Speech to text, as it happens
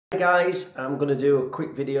Hey guys, I'm going to do a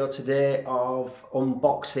quick video today of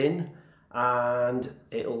unboxing, and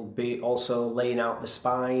it'll be also laying out the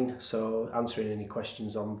spine, so answering any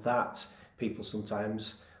questions on that. People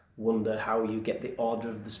sometimes wonder how you get the order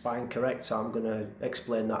of the spine correct, so I'm going to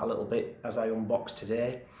explain that a little bit as I unbox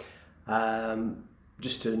today.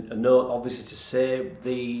 Just a note obviously to say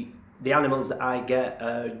the animals that I get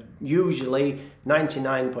are usually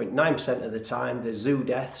 99.9% of the time they're zoo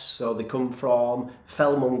deaths, so they come from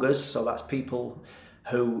fellmongers, so that's people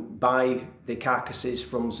who buy the carcasses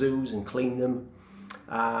from zoos and clean them,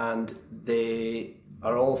 and they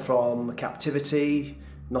are all from captivity.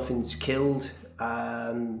 Nothing's killed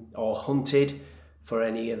or hunted for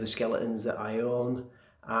any of the skeletons that I own,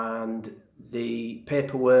 and the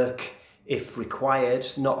paperwork, if required,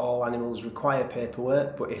 not all animals require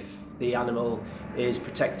paperwork, but if the animal is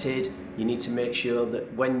protected, you need to make sure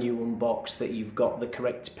that when you unbox that you've got the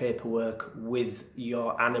correct paperwork with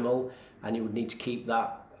your animal, and you would need to keep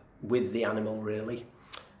that with the animal really.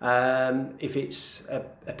 If it's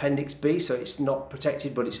Appendix B, so it's not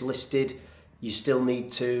protected but it's listed, you still need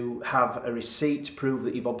to have a receipt to prove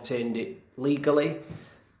that you've obtained it legally,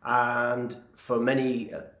 and for many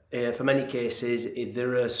cases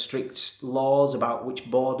there are strict laws about which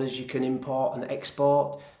borders you can import and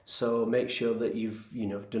export, so make sure that you've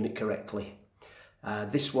done it correctly.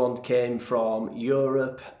 This one came from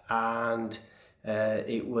Europe, and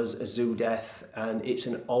it was a zoo death, and it's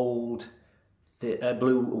an old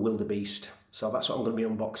blue wildebeest, so that's what I'm going to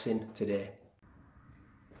be unboxing today.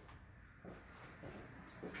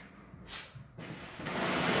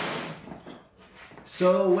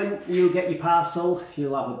 So when you get your parcel,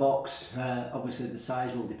 you'll have a box. Obviously the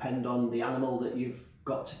size will depend on the animal that you've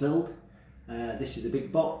got to build. This is a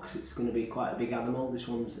big box, it's going to be quite a big animal. This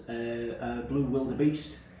one's a blue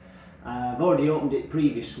wildebeest. I've already opened it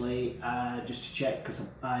previously just to check, because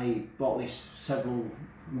I bought this several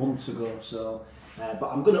months ago. So,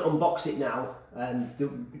 but I'm going to unbox it now, and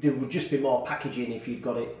there would just be more packaging if you'd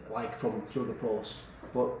got it like from through the post.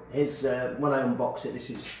 But here's when I unbox it, this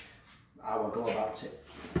is how I go about it.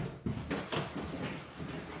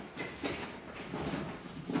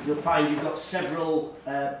 You'll find you've got several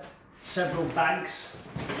bags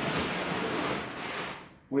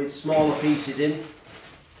with smaller pieces in.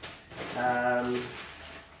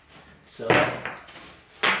 So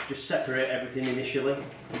just separate everything initially.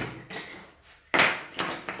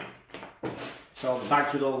 So the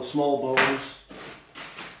bags with all the small bones,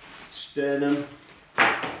 sternum.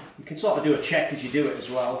 You can sort of do a check as you do it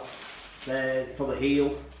as well. There for the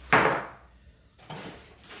heel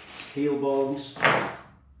bones,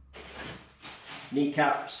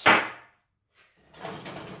 kneecaps, the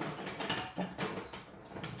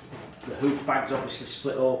hoof bag's obviously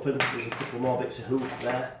split open, there's a couple more bits of hoof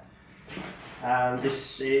there, and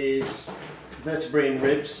this is vertebrae and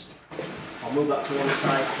ribs. I'll move that to one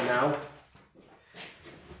side for now.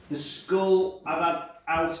 The skull I've had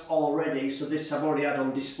out already, so this I've already had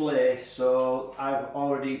on display, so I've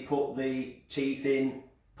already put the teeth in,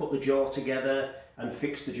 put the jaw together and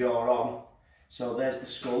fixed the jaw on. So there's the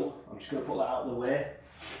skull. I'm just going to put that out of the way.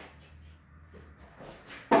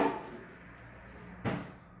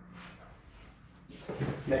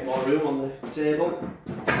 Make more room on the table.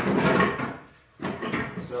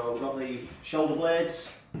 So we've got the shoulder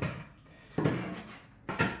blades.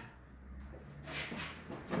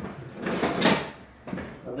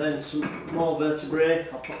 And then some more vertebrae.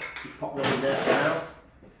 I'll pop them in there for now.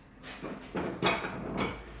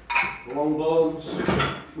 Long bones.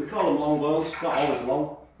 We call them long bones, not always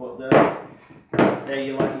long, but there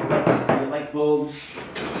you like your leg bones.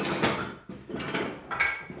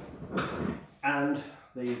 And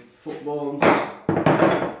the foot bones.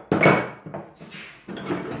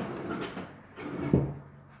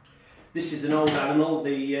 This is an old animal.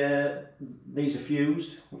 These are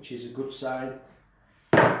fused, which is a good sign.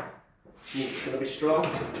 It's going to be strong.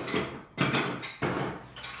 So,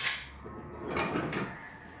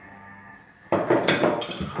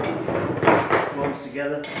 bones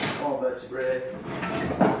together, all vertebrae.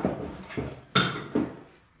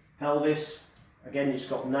 Pelvis, again, it's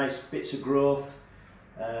got nice bits of growth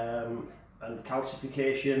and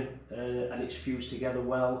calcification, and it's fused together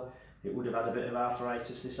well. It would have had a bit of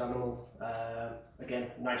arthritis, this animal.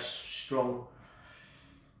 Again, nice strong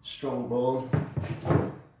bone.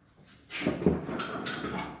 A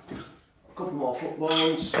couple more foot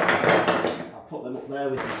bones. I'll put them up there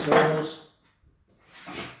with the toes.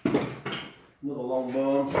 Another long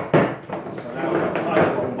bone. So now we've got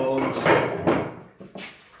 5 long bones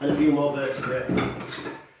and a few more vertebrae.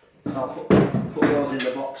 So I'll put those in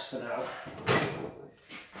the box for now.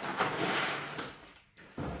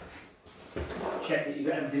 check that you've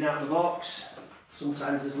got everything out of the box.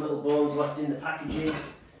 Sometimes there's little bones left in the packaging,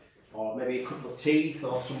 or maybe a couple of teeth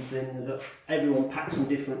or something. Everyone packs them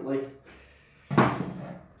differently.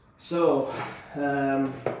 So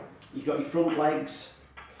you've got your front legs,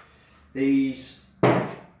 these,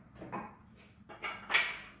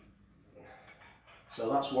 so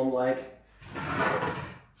that's one leg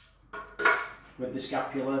with the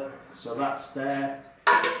scapula, so that's there,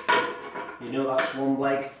 you know that's one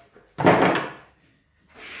leg,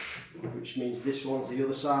 which means this one's the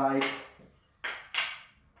other side.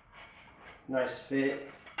 Nice fit,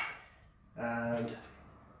 and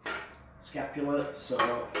scapula,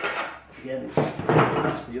 so again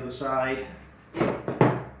that's the other side.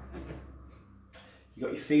 You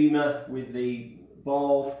got your femur with the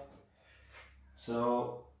ball,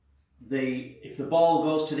 so if the ball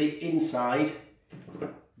goes to the inside,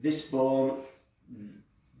 this bone,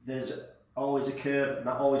 there's always a curve and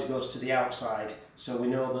that always goes to the outside, so we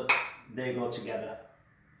know that they go together.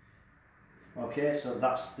 Okay, so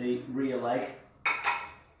that's the rear leg,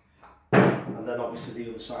 and then obviously the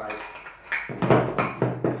other side.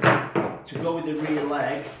 To go with the rear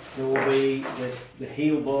leg, there will be the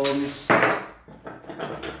heel bones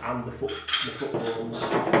and the foot bones.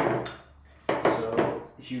 So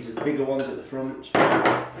it's usually the bigger ones at the front,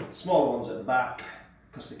 smaller ones at the back,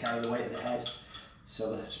 because they carry the weight of the head,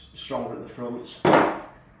 so they're stronger at the front.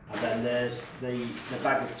 And then there's the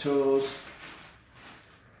bag of toes,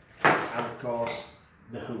 and of course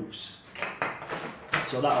the hooves.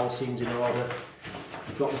 So that all seems in order.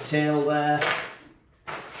 We've got the tail there,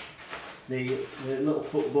 the little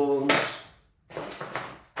foot bones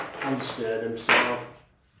and the sternum, so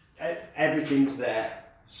everything's there.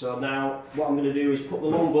 So now what I'm going to do is put the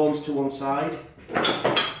long bones to one side.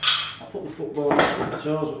 I'll put the foot bones, put the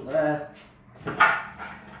toes up there,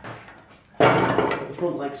 put the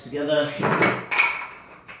front legs together,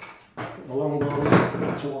 put the long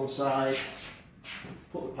bones to one side,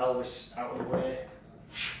 put the pelvis out of the way,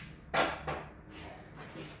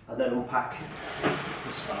 and then unpack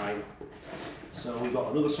the spine. So we've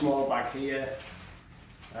got another small bag here.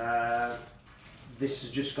 This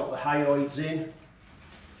has just got the hyoids in.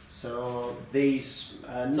 So these,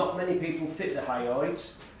 not many people fit the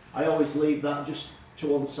hyoids. I always leave that just to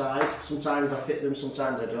one side. Sometimes I fit them,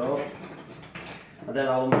 sometimes I don't. And then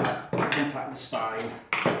I'll unpack the spine.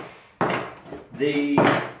 The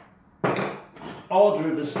order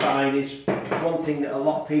of the spine is one thing that a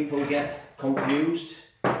lot of people get confused.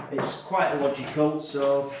 It's quite illogical.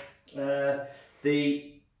 So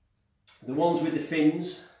the ones with the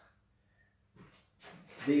fins,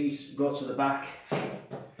 these go to the back.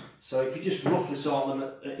 So if you just roughly sort them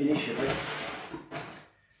initially,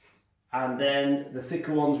 and then the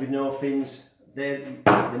thicker ones with no fins, they're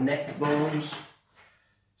the neck bones.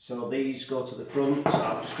 So these go to the front. So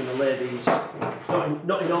I'm just going to lay these,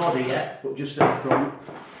 not in order yet, but just at the front.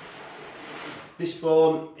 This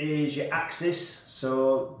bone is your axis.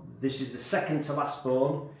 So this is the second to last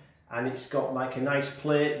bone, and it's got like a nice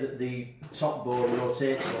plate that the top bone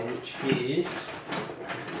rotates on, which is,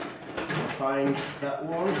 find that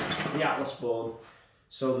one, the atlas bone.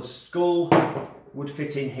 So the skull would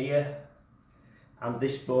fit in here, and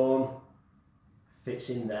this bone fits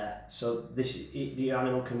in there. So the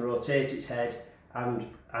animal can rotate its head and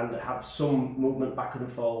have some movement backward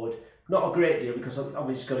and forward. Not a great deal, because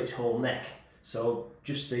obviously it's got its whole neck. So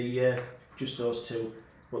just those two.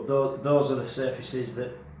 But those are the surfaces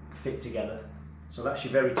that fit together. So that's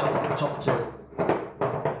your very top two.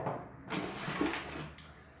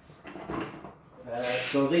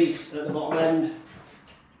 So these at the bottom end,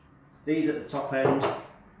 these at the top end,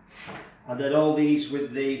 and then all these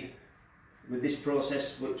with this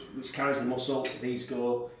process which carries the muscle, these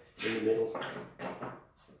go in the middle.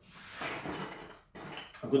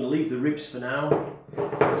 I'm going to leave the ribs for now.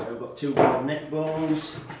 So we've got two broad neck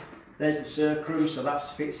bones. There's the sacrum, so that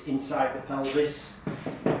fits inside the pelvis.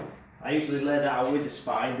 I usually lay that out with the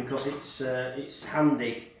spine because it's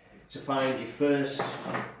handy to find your first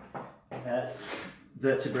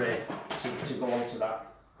vertebrae to go onto that.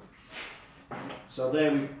 So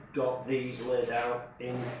there we've got these laid out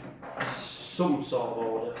in some sort of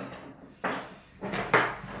order.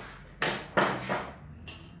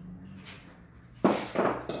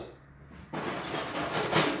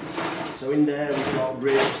 So in there we've got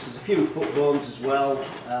ribs, there's a few foot bones as well,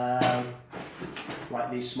 like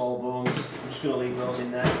these small bones. I'm just going to leave those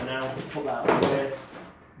in there for now, put that away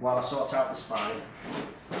while I sort out the spine.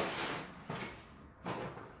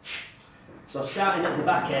 So starting at the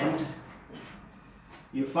back end,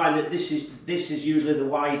 you'll find that this is usually the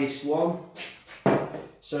widest one.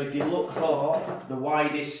 So if you look for the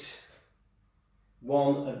widest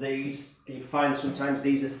one of these. You find sometimes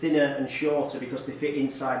these are thinner and shorter because they fit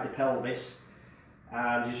inside the pelvis,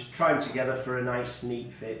 and just try them together for a nice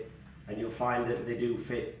neat fit, and you'll find that they do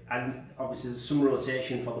fit. And obviously there's some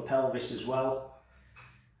rotation for the pelvis as well,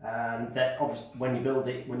 and that when you build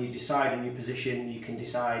it, when you decide on your position, you can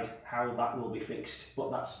decide how that will be fixed, but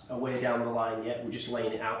that's a way down the line yet. We're just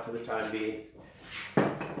laying it out for the time being.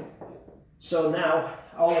 So now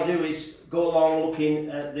all I do is go along looking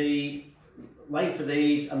at the length of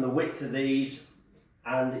these and the width of these,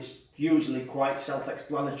 and it's usually quite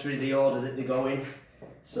self-explanatory the order that they go in.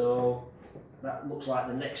 So that looks like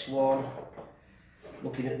the next one.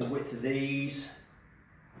 Looking at the width of these,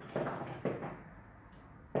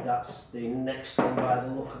 that's the next one by the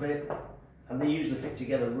look of it, and they usually fit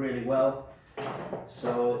together really well.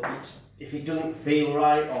 So if it doesn't feel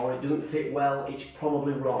right or it doesn't fit well, it's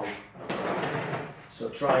probably wrong. So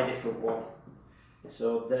try a different one.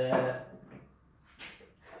 So there,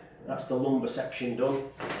 that's the lumbar section done.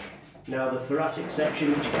 Now the thoracic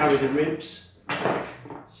section, which carry the ribs.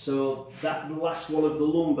 So that the last one of the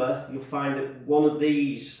lumbar, you'll find that one of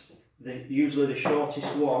these, usually the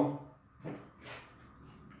shortest one,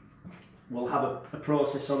 will have a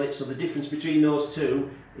process on it. So the difference between those two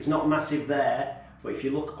is not massive there, but if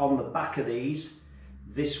you look on the back of these,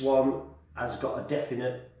 this one has got a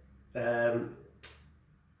definite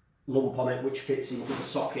lump on it which fits into the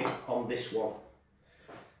socket on this one.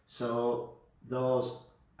 So those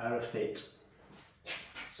are a fit.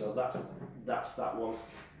 So that's that one.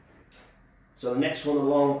 So the next one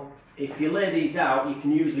along, if you lay these out, you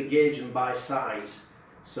can usually gauge them by size.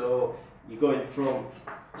 So you're going from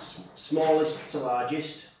smallest to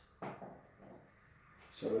largest.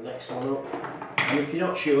 So the next one up, and if you're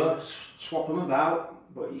not sure, swap them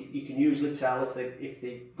about, but you can usually tell if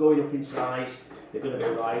they're going up in size, they're going to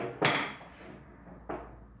be right.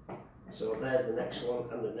 So there's the next one,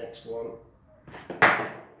 and the next one,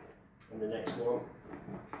 and the next one.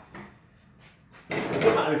 It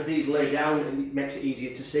doesn't matter if these lay down, it makes it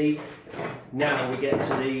easier to see. Now we get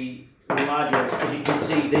to the larger ones. As you can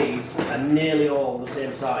see, these are nearly all the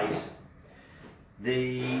same size.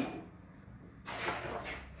 The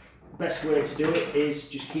best way to do it is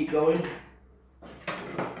just keep going,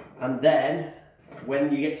 and then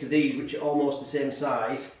when you get to these which are almost the same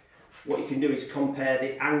size, what you can do is compare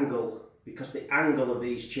the angle, because the angle of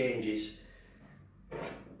these changes.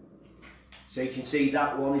 So you can see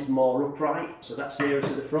that one is more upright, so that's nearer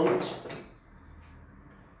to the front.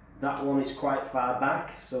 That one is quite far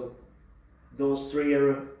back, so those three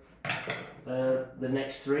are the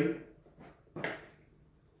next three.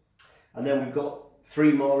 And then we've got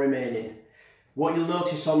three more remaining. What you'll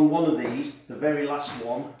notice on one of these, the very last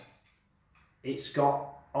one, it's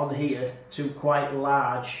got on here two quite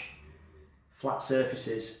large flat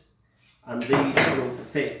surfaces, and these will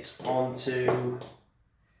fit onto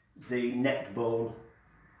the neck bone.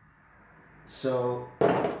 So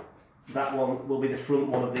that one will be the front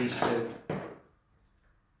one of these two,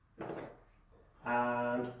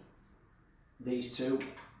 and these two, you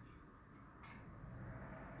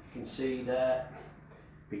can see there,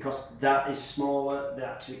 because that is smaller, they're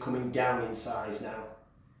actually coming down in size now.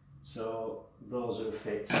 So those are a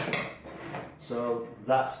fit. So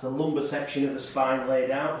that's the lumbar section of the spine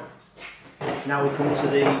laid out. Now we come to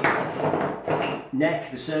the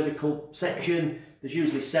neck, the cervical section. There's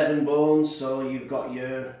usually 7 bones, so you've got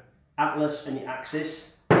your atlas and your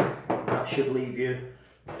axis. That should leave you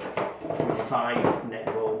with 5 neck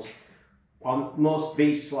bones. On most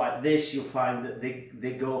beasts like this, you'll find that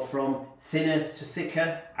they go from thinner to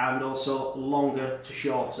thicker and also longer to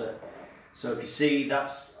shorter. So if you see,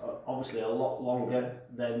 that's obviously a lot longer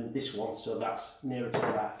than this one, so that's nearer to the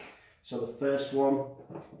back. So the first one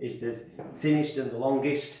is the thinnest and the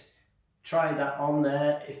longest. Try that on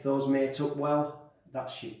there. If those mate up well,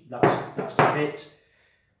 that's the fit.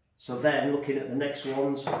 So then looking at the next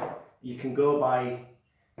ones, you can go by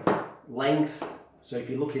length. So if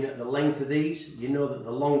you're looking at the length of these, you know that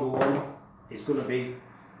the longer one is going to be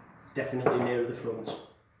definitely nearer the front.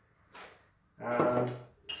 And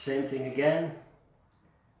same thing again.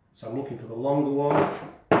 So I'm looking for the longer one,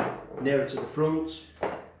 nearer to the front.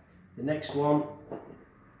 The next one,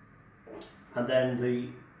 and then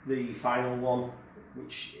the final one,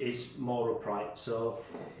 which is more upright. So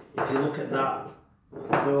if you look at that,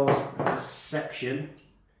 those as a section,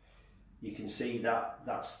 you can see that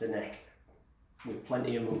that's the neck with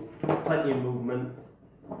plenty of movement.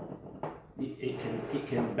 It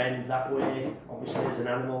can bend that way, obviously, as an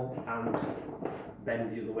animal, and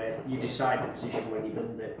bend the other way. You decide the position when you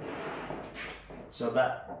build it. So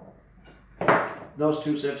that those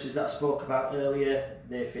two surfaces that I spoke about earlier,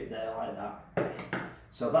 they fit there like that.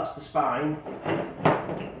 So that's the spine,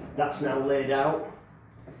 that's now laid out.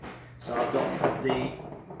 So I've got the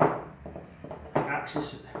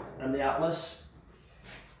axis and the atlas.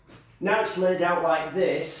 Now it's laid out like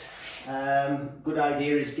this, good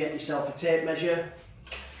idea is get yourself a tape measure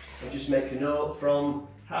and just make a note from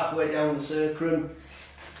halfway down the circum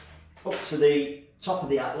up to the top of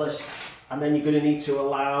the atlas, and then you're going to need to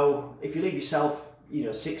allow, if you leave yourself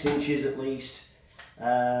 6 inches at least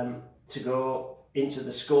to go into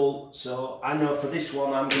the skull. So I know for this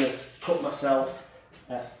one I'm going to cut myself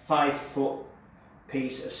a 5 foot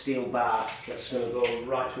piece of steel bar that's going to go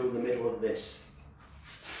right through the middle of this.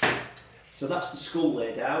 So that's the skull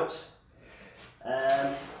laid out.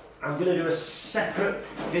 I'm going to do a separate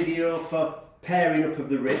video for pairing up of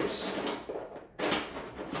the ribs,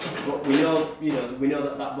 but we know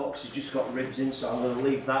that that box has just got ribs in, so I'm going to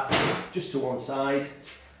leave that just to one side.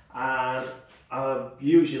 And I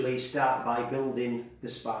usually start by building the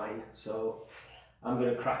spine, so I'm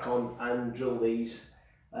going to crack on and drill these.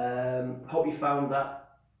 Hope you found that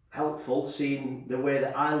helpful, seeing the way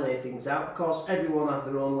that I lay things out. Of course, everyone has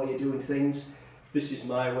their own way of doing things. This is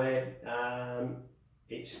my way.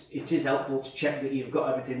 It is helpful to check that you've got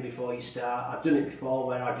everything before you start. I've done it before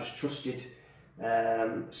where I just trusted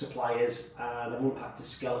suppliers and I've unpacked a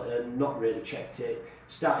skeleton, not really checked it,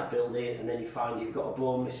 started building, and then you find you've got a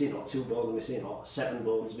bone missing, or 2 bones missing, or 7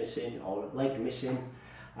 bones missing, or a leg missing,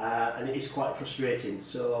 and it is quite frustrating.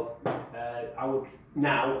 So I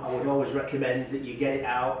would always recommend that you get it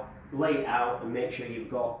out, lay it out, and make sure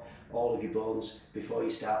you've got all of your bones before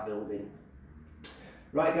you start building.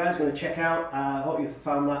 Right guys, I'm going to check out. I hope you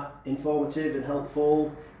found that informative and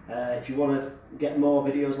helpful. If you want to get more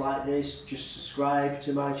videos like this, just subscribe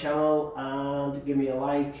to my channel and give me a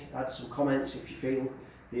like, add some comments if you feel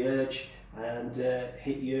the urge, and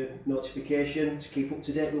hit your notification to keep up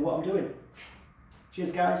to date with what I'm doing.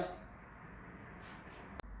 Cheers guys.